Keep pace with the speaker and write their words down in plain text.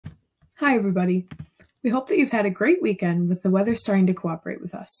Hi, everybody. We hope that you've had a great weekend with the weather starting to cooperate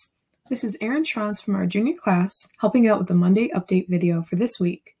with us. This is Erin Schrantz from our junior class, helping out with the Monday update video for this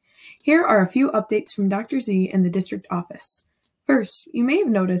week. Here are a few updates from Dr. Z and the district office. First, you may have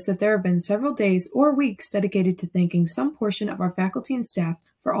noticed that there have been several days or weeks dedicated to thanking some portion of our faculty and staff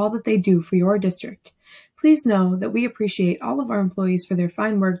for all that they do for your district. Please know that we appreciate all of our employees for their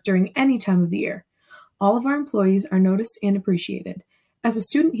fine work during any time of the year. All of our employees are noticed and appreciated. As a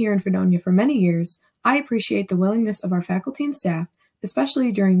student here in Fredonia for many years, I appreciate the willingness of our faculty and staff,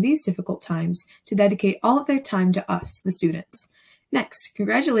 especially during these difficult times, to dedicate all of their time to us, the students. Next,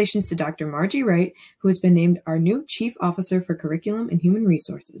 congratulations to Dr. Margie Wright, who has been named our new Chief Officer for Curriculum and Human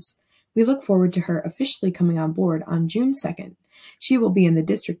Resources. We look forward to her officially coming on board on June 2nd. She will be in the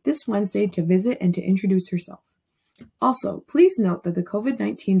district this Wednesday to visit and to introduce herself. Also, please note that the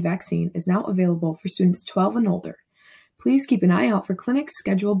COVID-19 vaccine is now available for students 12 and older. Please keep an eye out for clinics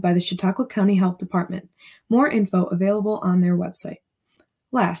scheduled by the Chautauqua County Health Department. More info available on their website.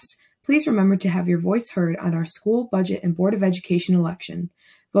 Last, please remember to have your voice heard on our school budget and Board of Education election.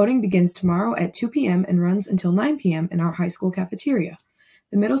 Voting begins tomorrow at 2 p.m. and runs until 9 p.m. in our high school cafeteria.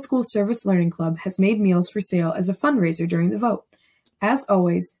 The Middle School Service Learning Club has made meals for sale as a fundraiser during the vote. As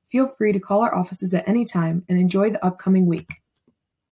always, feel free to call our offices at any time and enjoy the upcoming week.